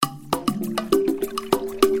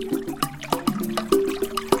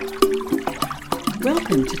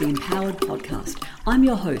Welcome to the Empowered Podcast. I'm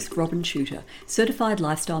your host, Robin Shooter, certified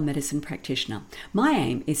lifestyle medicine practitioner. My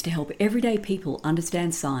aim is to help everyday people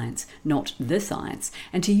understand science, not the science,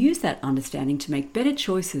 and to use that understanding to make better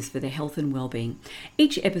choices for their health and well-being.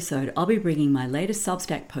 Each episode, I'll be bringing my latest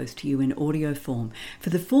Substack post to you in audio form. For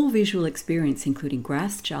the full visual experience, including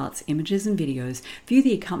graphs, charts, images, and videos, view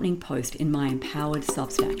the accompanying post in my Empowered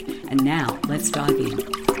Substack. And now, let's dive in.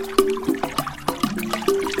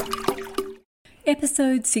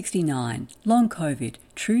 Episode 69, Long COVID,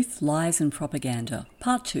 Truth, Lies and Propaganda,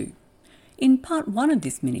 Part 2. In Part 1 of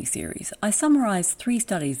this mini-series, I summarised 3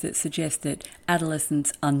 studies that suggest that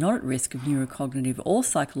adolescents are not at risk of neurocognitive or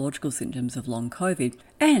psychological symptoms of long COVID,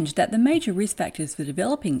 and that the major risk factors for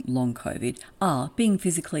developing long COVID are being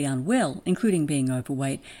physically unwell, including being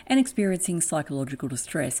overweight, and experiencing psychological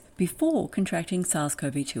distress before contracting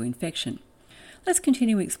SARS-CoV-2 infection. Let's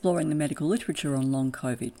continue exploring the medical literature on long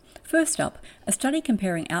COVID. First up, a study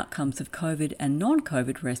comparing outcomes of COVID and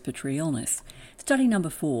non-COVID respiratory illness. Study number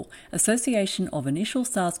 4, association of initial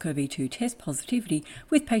SARS-CoV-2 test positivity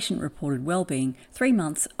with patient-reported well-being 3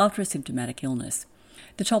 months after a symptomatic illness.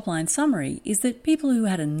 The top-line summary is that people who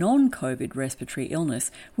had a non-COVID respiratory illness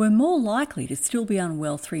were more likely to still be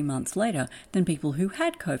unwell 3 months later than people who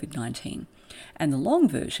had COVID-19. And the long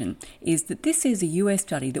version is that this is a US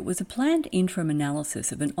study that was a planned interim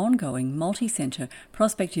analysis of an ongoing multi-centre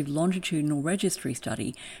prospective longitudinal registry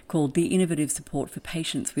study called the Innovative Support for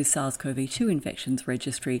Patients with SARS-CoV-2 Infections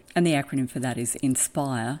Registry, and the acronym for that is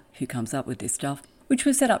INSPIRE, who comes up with this stuff, which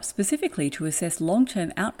was set up specifically to assess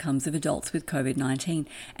long-term outcomes of adults with COVID-19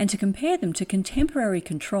 and to compare them to contemporary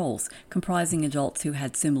controls comprising adults who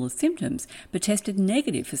had similar symptoms but tested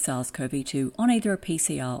negative for SARS-CoV-2 on either a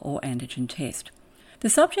PCR or antigen test. The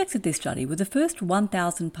subjects of this study were the first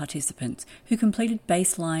 1,000 participants who completed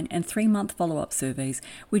baseline and 3-month follow-up surveys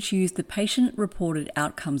which used the Patient-Reported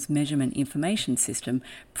Outcomes Measurement Information System,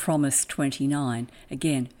 PROMIS-29,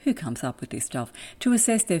 again, who comes up with this stuff, to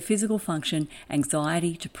assess their physical function,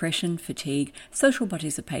 anxiety, depression, fatigue, social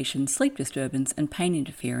participation, sleep disturbance, and pain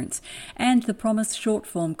interference, and the PROMIS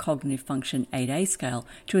Short-Form Cognitive Function 8A scale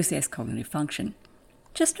to assess cognitive function.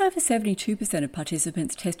 Just over 72% of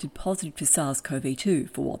participants tested positive for SARS-CoV-2,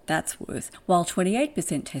 for what that's worth, while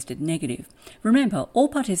 28% tested negative. Remember, all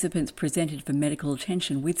participants presented for medical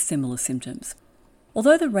attention with similar symptoms.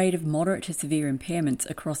 Although the rate of moderate to severe impairments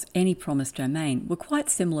across any PROMIS domain were quite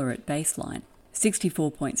similar at baseline,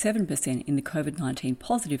 64.7% in the COVID-19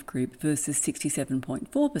 positive group versus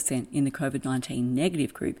 67.4% in the COVID-19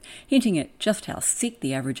 negative group, hinting at just how sick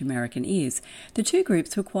the average American is, the two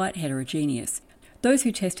groups were quite heterogeneous. Those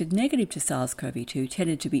who tested negative to SARS-CoV-2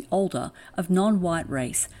 tended to be older, of non-white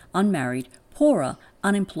race, unmarried, poorer,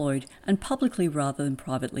 unemployed, and publicly rather than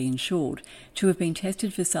privately insured, to have been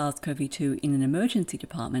tested for SARS-CoV-2 in an emergency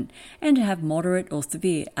department, and to have moderate or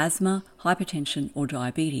severe asthma, hypertension, or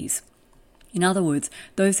diabetes. In other words,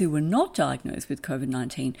 those who were not diagnosed with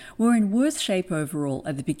COVID-19 were in worse shape overall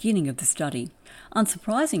at the beginning of the study.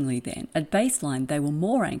 Unsurprisingly then, at baseline they were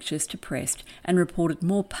more anxious, depressed, and reported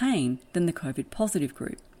more pain than the COVID-positive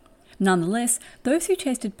group. Nonetheless, those who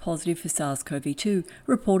tested positive for SARS-CoV-2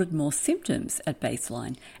 reported more symptoms at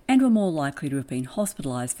baseline and were more likely to have been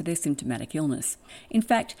hospitalised for their symptomatic illness. In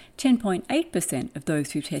fact, 10.8% of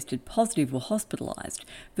those who tested positive were hospitalised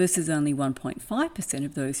versus only 1.5%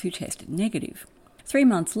 of those who tested negative. 3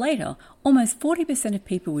 months later, almost 40% of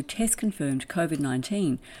people with test-confirmed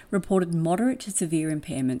COVID-19 reported moderate to severe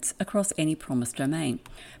impairments across any PROMIS domain,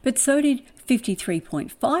 but so did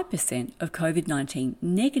 53.5% of COVID-19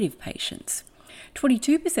 negative patients.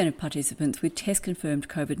 22% of participants with test-confirmed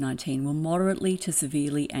COVID-19 were moderately to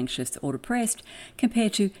severely anxious or depressed,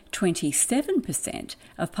 compared to 27%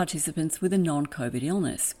 of participants with a non-COVID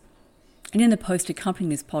illness. And in the post accompanying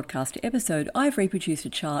this podcast episode, I've reproduced a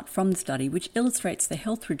chart from the study which illustrates the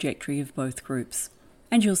health trajectory of both groups.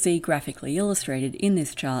 And you'll see graphically illustrated in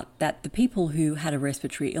this chart that the people who had a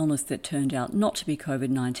respiratory illness that turned out not to be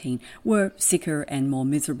COVID-19 were sicker and more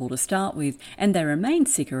miserable to start with, and they remained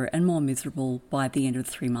sicker and more miserable by the end of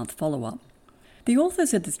the 3-month follow-up. The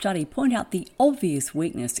authors of the study point out the obvious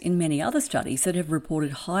weakness in many other studies that have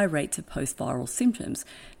reported high rates of post-viral symptoms,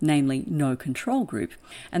 namely no control group,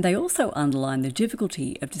 and they also underline the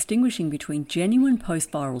difficulty of distinguishing between genuine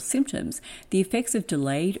post-viral symptoms, the effects of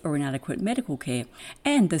delayed or inadequate medical care,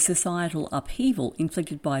 and the societal upheaval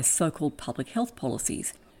inflicted by so-called public health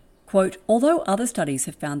policies. Quote, although other studies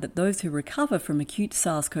have found that those who recover from acute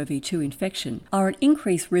SARS-CoV-2 infection are at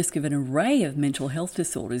increased risk of an array of mental health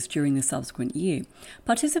disorders during the subsequent year,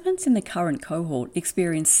 participants in the current cohort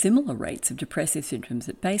experienced similar rates of depressive symptoms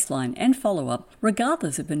at baseline and follow-up,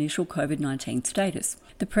 regardless of initial COVID-19 status.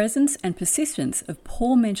 The presence and persistence of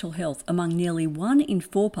poor mental health among nearly 1 in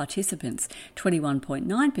 4 participants,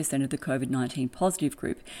 21.9% of the COVID-19 positive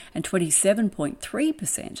group and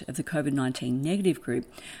 27.3% of the COVID-19 negative group,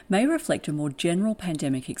 may reflect a more general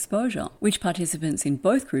pandemic exposure, which participants in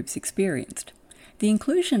both groups experienced. The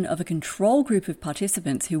inclusion of a control group of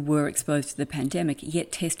participants who were exposed to the pandemic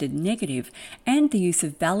yet tested negative, and the use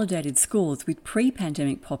of validated scores with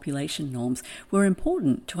pre-pandemic population norms were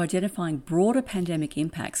important to identifying broader pandemic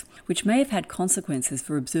impacts, which may have had consequences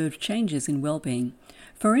for observed changes in well-being.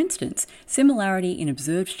 For instance, similarity in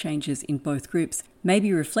observed changes in both groups may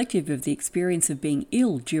be reflective of the experience of being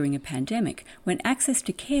ill during a pandemic when access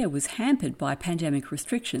to care was hampered by pandemic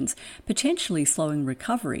restrictions, potentially slowing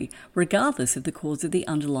recovery regardless of the cause of the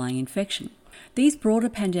underlying infection. These broader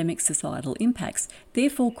pandemic societal impacts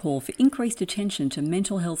therefore call for increased attention to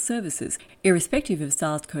mental health services, irrespective of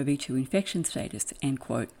SARS-CoV-2 infection status, end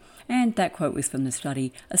quote. And that quote was from the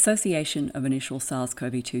study Association of Initial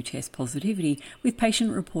SARS-CoV-2 Test Positivity with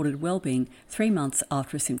Patient-Reported Wellbeing 3 months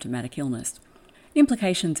after a symptomatic illness.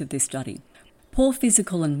 Implications of this study. Poor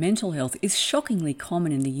physical and mental health is shockingly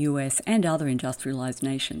common in the US and other industrialized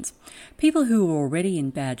nations. People who are already in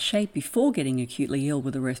bad shape before getting acutely ill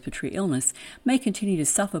with a respiratory illness may continue to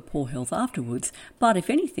suffer poor health afterwards, but if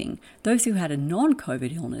anything, those who had a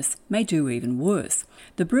non-COVID illness may do even worse.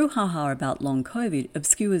 The brouhaha about long COVID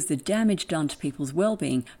obscures the damage done to people's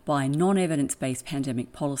well-being by non-evidence-based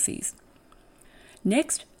pandemic policies.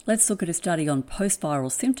 Next, let's look at a study on post-viral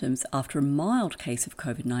symptoms after a mild case of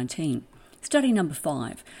COVID-19. Study number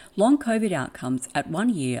 5, long COVID outcomes at 1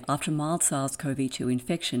 year after mild SARS-CoV-2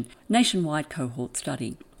 infection, nationwide cohort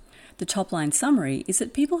study. The top-line summary is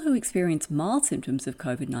that people who experience mild symptoms of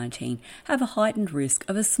COVID-19 have a heightened risk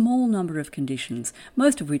of a small number of conditions,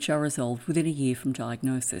 most of which are resolved within a year from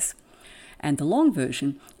diagnosis. And the long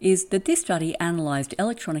version is that this study analysed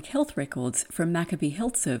electronic health records from Maccabee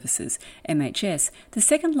Health Services, MHS, the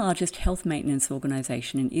second largest health maintenance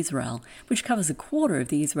organisation in Israel, which covers a quarter of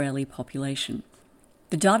the Israeli population.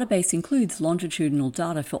 The database includes longitudinal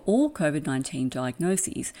data for all COVID-19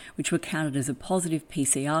 diagnoses, which were counted as a positive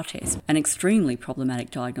PCR test, an extremely problematic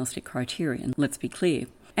diagnostic criterion, let's be clear,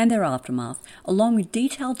 and their aftermath, along with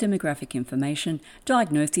detailed demographic information,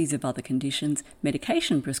 diagnoses of other conditions,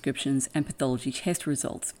 medication prescriptions, and pathology test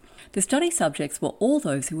results. The study subjects were all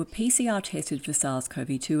those who were PCR tested for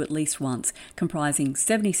SARS-CoV-2 at least once, comprising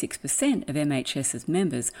 76% of MHS's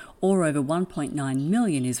members, or over 1.9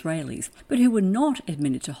 million Israelis, but who were not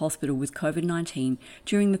admitted to hospital with COVID-19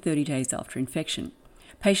 during the 30 days after infection.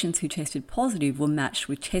 Patients who tested positive were matched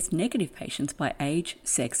with test-negative patients by age,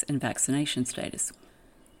 sex, and vaccination status.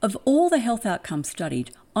 Of all the health outcomes studied,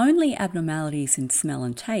 only abnormalities in smell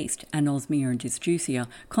and taste, anosmia and dysgeusia,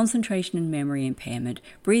 concentration and memory impairment,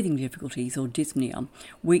 breathing difficulties or dyspnea,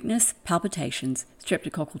 weakness, palpitations,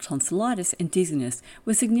 streptococcal tonsillitis and dizziness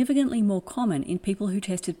were significantly more common in people who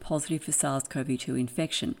tested positive for SARS-CoV-2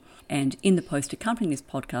 infection. And in the post accompanying this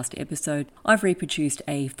podcast episode, I've reproduced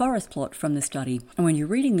a forest plot from the study. And when you're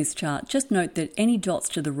reading this chart, just note that any dots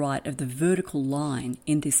to the right of the vertical line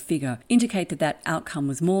in this figure indicate that that outcome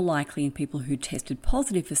was more likely in people who tested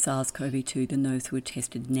positive for SARS-CoV-2 than those who were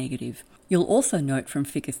tested negative. You'll also note from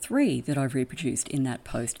figure 3 that I've reproduced in that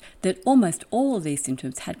post that almost all of these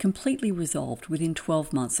symptoms had completely resolved within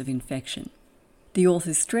 12 months of infection. The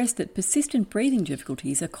authors stress that persistent breathing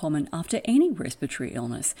difficulties are common after any respiratory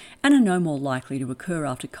illness and are no more likely to occur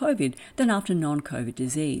after COVID than after non-COVID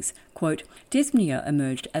disease. Quote, dyspnea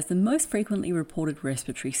emerged as the most frequently reported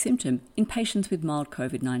respiratory symptom in patients with mild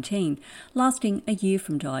COVID-19, lasting a year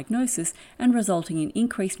from diagnosis and resulting in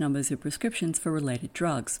increased numbers of prescriptions for related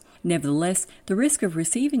drugs. Nevertheless, the risk of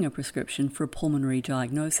receiving a prescription for a pulmonary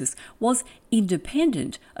diagnosis was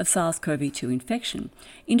independent of SARS-CoV-2 infection,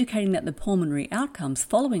 indicating that the pulmonary outcomes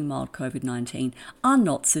following mild COVID-19 are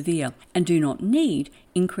not severe and do not need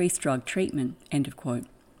increased drug treatment, end of quote.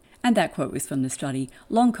 And that quote was from the study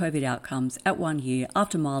Long COVID Outcomes at 1 year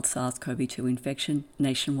after mild SARS-CoV-2 infection,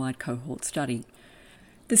 nationwide cohort study.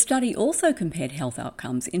 The study also compared health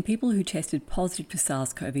outcomes in people who tested positive for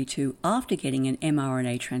SARS-CoV-2 after getting an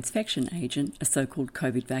mRNA transfection agent, a so-called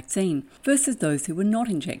COVID vaccine, versus those who were not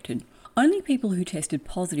injected. Only people who tested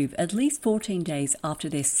positive at least 14 days after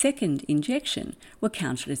their second injection were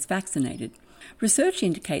counted as vaccinated. Research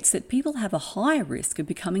indicates that people have a higher risk of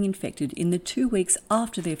becoming infected in the 2 weeks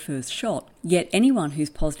after their first shot, yet anyone whose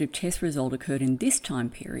positive test result occurred in this time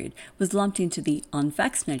period was lumped into the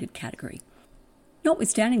unvaccinated category.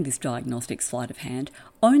 Notwithstanding this diagnostic sleight of hand,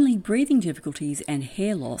 only breathing difficulties and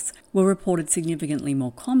hair loss were reported significantly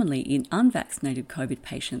more commonly in unvaccinated COVID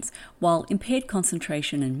patients, while impaired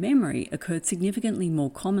concentration and memory occurred significantly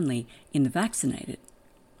more commonly in the vaccinated.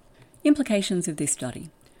 Implications of this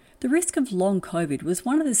study. The risk of long COVID was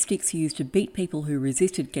one of the sticks used to beat people who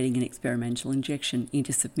resisted getting an experimental injection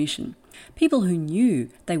into submission. People who knew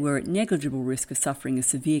they were at negligible risk of suffering a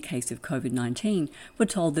severe case of COVID-19 were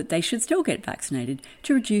told that they should still get vaccinated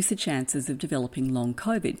to reduce the chances of developing long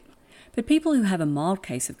COVID. But people who have a mild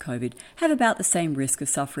case of COVID have about the same risk of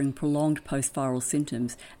suffering prolonged post-viral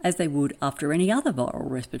symptoms as they would after any other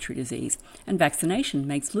viral respiratory disease, and vaccination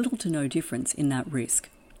makes little to no difference in that risk.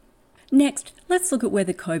 Next, let's look at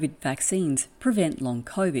whether COVID vaccines prevent long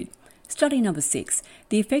COVID. Study number 6,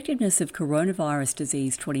 the effectiveness of coronavirus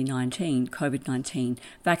disease 2019 COVID-19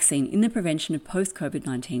 vaccine in the prevention of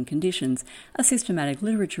post-COVID-19 conditions, a systematic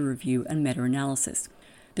literature review and meta-analysis.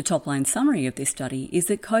 The top-line summary of this study is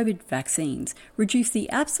that COVID vaccines reduce the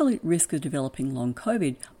absolute risk of developing long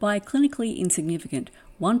COVID by a clinically insignificant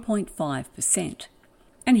 1.5%.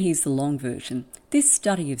 And here's the long version. This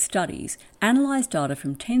study of studies analysed data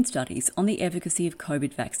from 10 studies on the efficacy of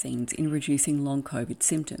COVID vaccines in reducing long COVID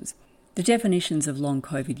symptoms. The definitions of long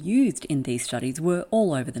COVID used in these studies were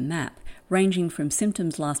all over the map, ranging from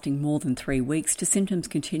symptoms lasting more than 3 weeks to symptoms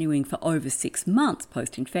continuing for over 6 months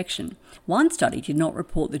post-infection. One study did not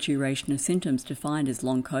report the duration of symptoms defined as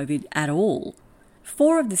long COVID at all.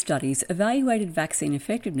 4 of the studies evaluated vaccine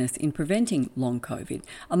effectiveness in preventing long COVID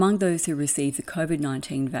among those who received the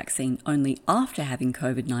COVID-19 vaccine only after having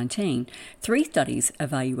COVID-19. 3 studies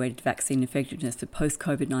evaluated vaccine effectiveness for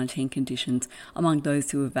post-COVID-19 conditions among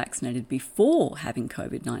those who were vaccinated before having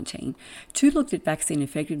COVID-19. 2 looked at vaccine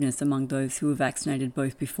effectiveness among those who were vaccinated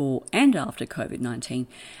both before and after COVID-19,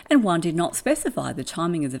 and 1 did not specify the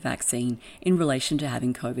timing of the vaccine in relation to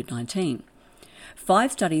having COVID-19.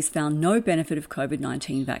 5 studies found no benefit of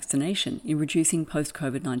COVID-19 vaccination in reducing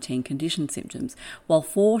post-COVID-19 condition symptoms, while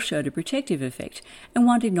 4 showed a protective effect, and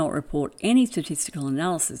 1 did not report any statistical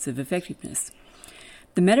analysis of effectiveness.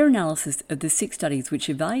 The meta-analysis of the 6 studies which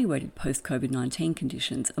evaluated post-COVID-19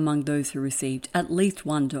 conditions among those who received at least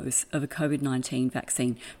 1 dose of a COVID-19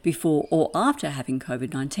 vaccine before or after having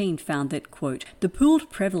COVID-19 found that, quote, the pooled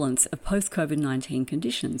prevalence of post-COVID-19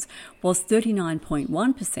 conditions was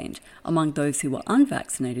 39.1% among those who were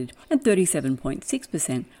unvaccinated and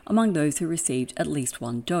 37.6% among those who received at least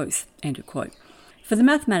 1 dose, end of quote. For the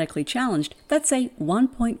mathematically challenged, that's a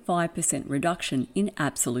 1.5% reduction in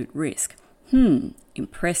absolute risk.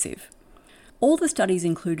 Impressive. All the studies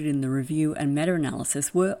included in the review and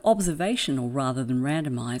meta-analysis were observational rather than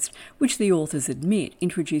randomised, which the authors admit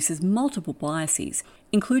introduces multiple biases,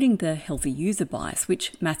 including the healthy user bias,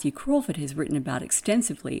 which Matthew Crawford has written about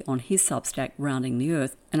extensively on his Substack, Rounding the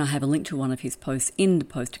Earth, and I have a link to one of his posts in the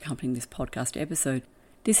post accompanying this podcast episode.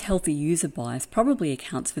 This healthy user bias probably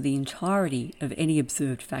accounts for the entirety of any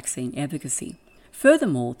observed vaccine efficacy.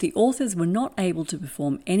 Furthermore, the authors were not able to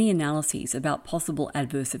perform any analyses about possible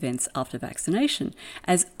adverse events after vaccination,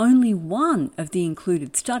 as only 1 of the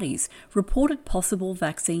included studies reported possible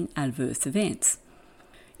vaccine adverse events.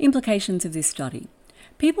 Implications of this study.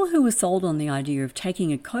 People who were sold on the idea of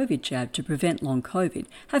taking a COVID jab to prevent long COVID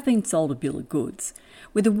have been sold a bill of goods.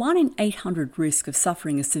 With a 1 in 800 risk of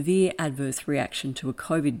suffering a severe adverse reaction to a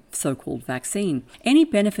COVID so-called vaccine, any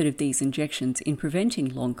benefit of these injections in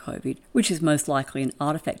preventing long COVID, which is most likely an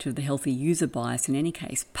artifact of the healthy user bias in any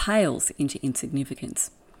case, pales into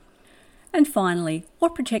insignificance. And finally,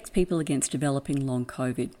 what protects people against developing long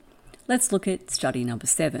COVID? Let's look at study number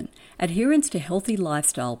 7, adherence to healthy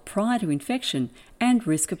lifestyle prior to infection and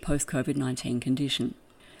risk of post-COVID-19 condition.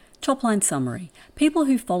 Top-line summary. People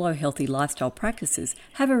who follow healthy lifestyle practices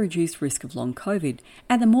have a reduced risk of long COVID,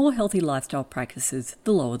 and the more healthy lifestyle practices,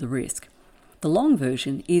 the lower the risk. The long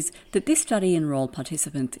version is that this study enrolled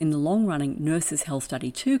participants in the long-running Nurses Health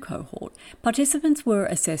Study 2 cohort. Participants were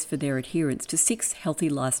assessed for their adherence to 6 healthy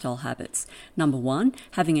lifestyle habits. Number 1,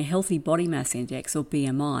 having a healthy body mass index or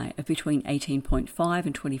BMI of between 18.5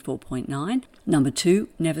 and 24.9. Number 2,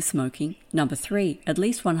 never smoking. Number 3, at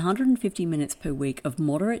least 150 minutes per week of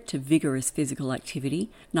moderate to vigorous physical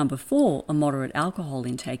activity. Number 4, a moderate alcohol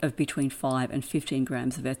intake of between 5 and 15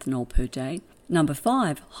 grams of ethanol per day. Number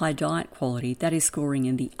 5, high diet quality, that is scoring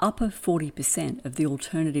in the upper 40% of the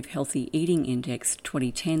Alternative Healthy Eating Index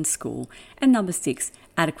 2010 score. And number 6,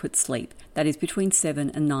 adequate sleep, that is between 7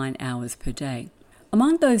 and 9 hours per day.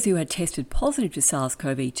 Among those who had tested positive to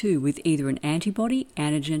SARS-CoV-2 with either an antibody,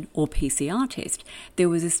 antigen or PCR test, there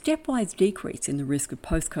was a stepwise decrease in the risk of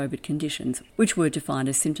post-COVID conditions, which were defined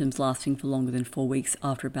as symptoms lasting for longer than 4 weeks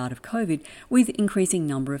after a bout of COVID, with increasing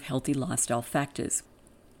number of healthy lifestyle factors.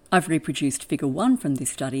 I've reproduced figure 1 from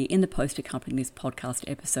this study in the post accompanying this podcast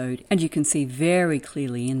episode, and you can see very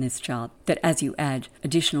clearly in this chart that as you add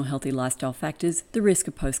additional healthy lifestyle factors, the risk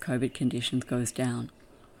of post-COVID conditions goes down.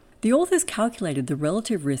 The authors calculated the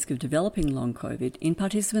relative risk of developing long COVID in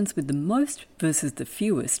participants with the most versus the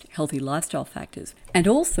fewest healthy lifestyle factors, and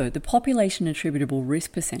also the population attributable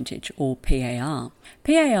risk percentage, or PAR.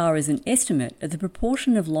 PAR is an estimate of the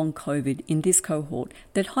proportion of long COVID in this cohort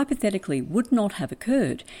that hypothetically would not have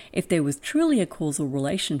occurred if there was truly a causal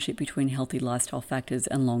relationship between healthy lifestyle factors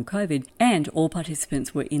and long COVID, and all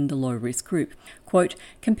participants were in the low-risk group. Quote,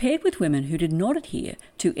 compared with women who did not adhere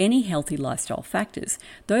to any healthy lifestyle factors,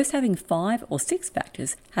 those having 5 or 6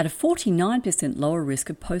 factors had a 49% lower risk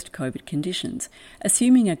of post-COVID conditions.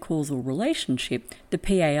 Assuming a causal relationship, the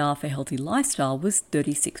PAR for healthy lifestyle was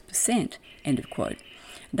 36%. End of quote.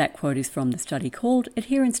 That quote is from the study called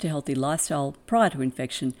Adherence to Healthy Lifestyle Prior to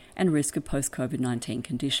Infection and Risk of Post-COVID-19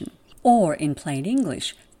 Condition. Or, in plain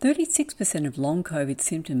English, 36% of long COVID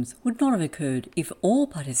symptoms would not have occurred if all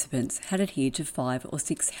participants had adhered to 5 or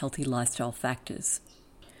 6 healthy lifestyle factors.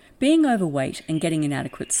 Being overweight and getting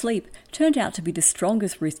inadequate sleep turned out to be the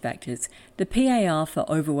strongest risk factors. The PAR for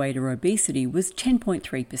overweight or obesity was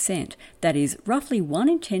 10.3%. That is, roughly 1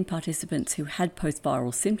 in 10 participants who had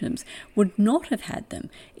post-viral symptoms would not have had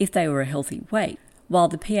them if they were a healthy weight, while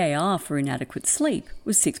the PAR for inadequate sleep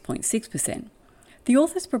was 6.6%. The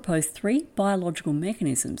authors proposed 3 biological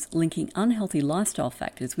mechanisms linking unhealthy lifestyle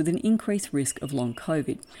factors with an increased risk of long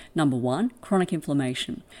COVID. Number 1, chronic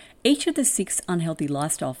inflammation. Each of the 6 unhealthy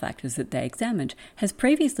lifestyle factors that they examined has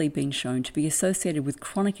previously been shown to be associated with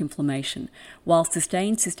chronic inflammation, while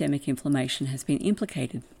sustained systemic inflammation has been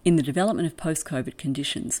implicated in the development of post-COVID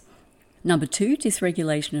conditions. Number 2,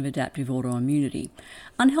 dysregulation of adaptive autoimmunity.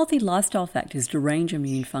 Unhealthy lifestyle factors derange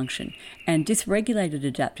immune function, and dysregulated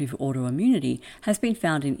adaptive autoimmunity has been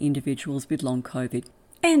found in individuals with long COVID.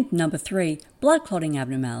 And number 3, blood clotting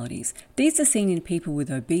abnormalities. These are seen in people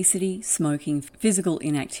with obesity, smoking, physical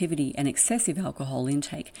inactivity and excessive alcohol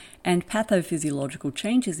intake, and pathophysiological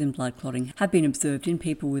changes in blood clotting have been observed in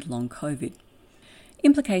people with long COVID.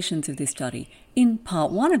 Implications of this study. In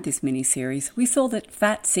part 1 of this mini-series, we saw that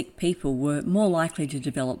fat, sick people were more likely to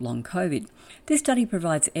develop long COVID. This study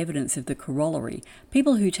provides evidence of the corollary.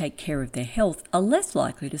 People who take care of their health are less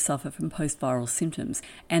likely to suffer from post-viral symptoms,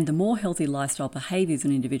 and the more healthy lifestyle behaviours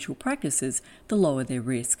and individual practices, the lower their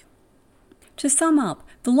risk. To sum up,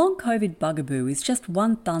 the long COVID bugaboo is just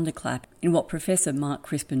one thunderclap in what Professor Mark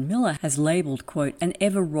Crispin-Miller has labelled, quote, an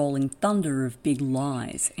ever-rolling thunder of big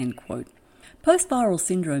lies, end quote. Post-viral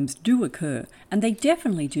syndromes do occur, and they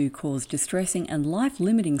definitely do cause distressing and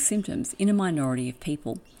life-limiting symptoms in a minority of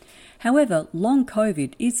people. However, long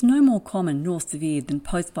COVID is no more common nor severe than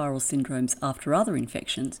post-viral syndromes after other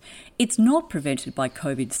infections. It's not prevented by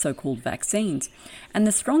COVID's so-called vaccines, and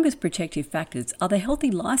the strongest protective factors are the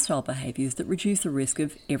healthy lifestyle behaviours that reduce the risk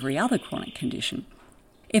of every other chronic condition.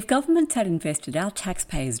 If governments had invested our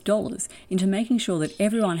taxpayers' dollars into making sure that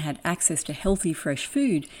everyone had access to healthy, fresh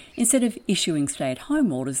food, instead of issuing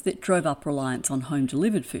stay-at-home orders that drove up reliance on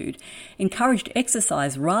home-delivered food, encouraged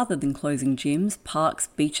exercise rather than closing gyms, parks,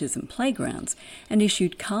 beaches and playgrounds, and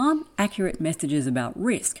issued calm, accurate messages about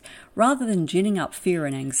risk, rather than ginning up fear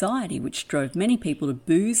and anxiety which drove many people to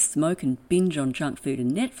booze, smoke and binge on junk food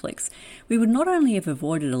and Netflix, we would not only have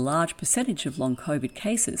avoided a large percentage of long COVID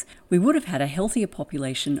cases, we would have had a healthier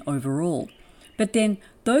population overall. But then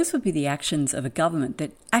those would be the actions of a government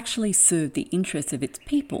that actually served the interests of its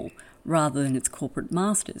people rather than its corporate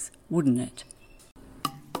masters, wouldn't it?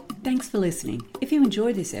 Thanks for listening. If you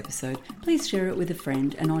enjoyed this episode, please share it with a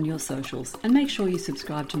friend and on your socials, and make sure you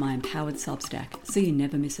subscribe to my Empowered Substack so you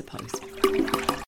never miss a post.